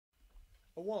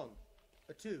A one,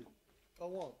 a two, a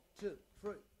one, two,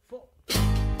 three, four.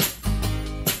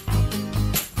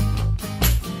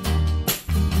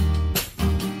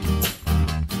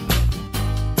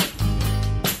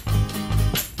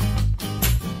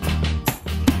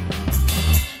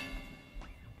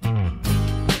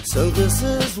 So this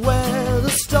is where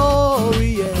the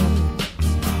story ends,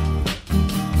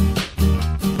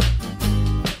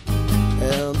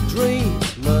 and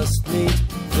dreams must meet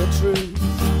the truth.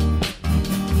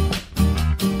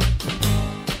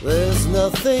 There's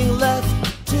nothing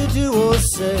left to do or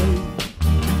say.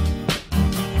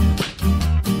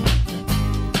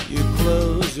 You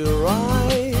close your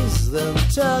eyes, then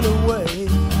turn away.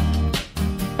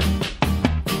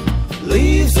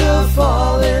 Leaves are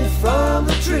falling from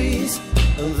the trees,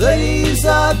 and the leaves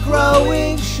are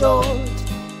growing short.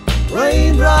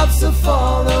 Raindrops are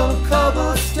falling on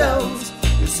cobblestones.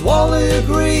 You swallow your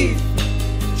grief,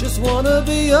 just wanna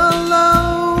be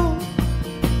alone.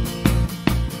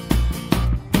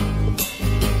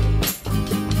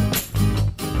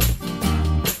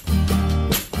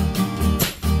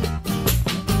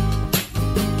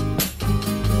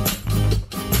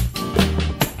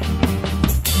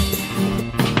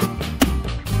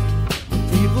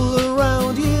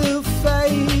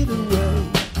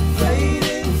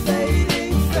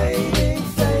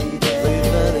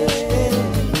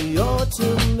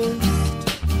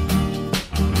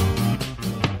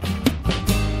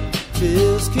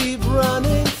 Tears keep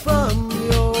running from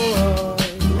your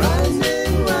eyes,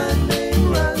 running, running,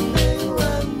 running,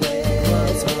 running.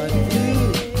 Clouds hide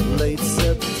blue, late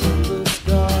September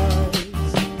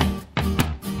skies.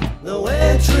 No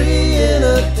entry in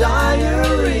a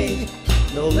diary,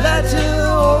 no letter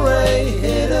or a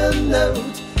hidden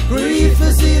note. Grief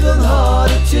is even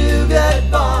harder to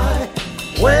get by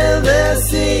when there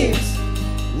seems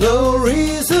no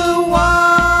reason why.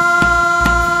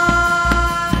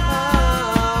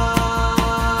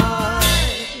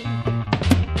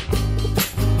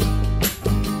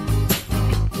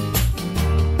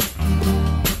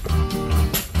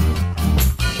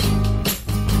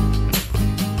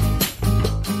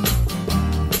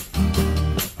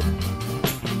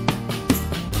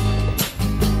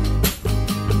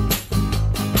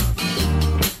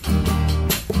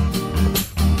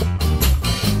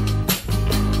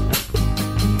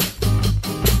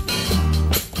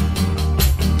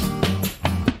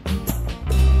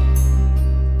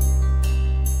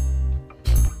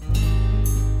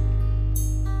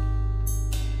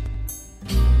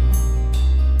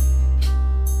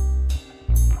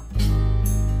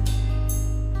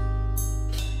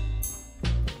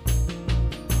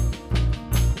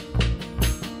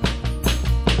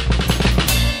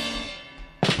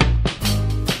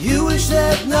 You wish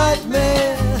that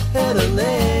nightmare had an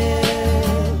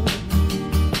end,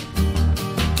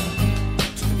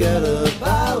 to forget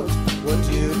about what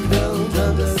you don't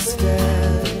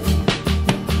understand.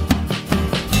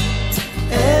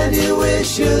 And you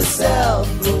wish yourself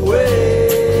away.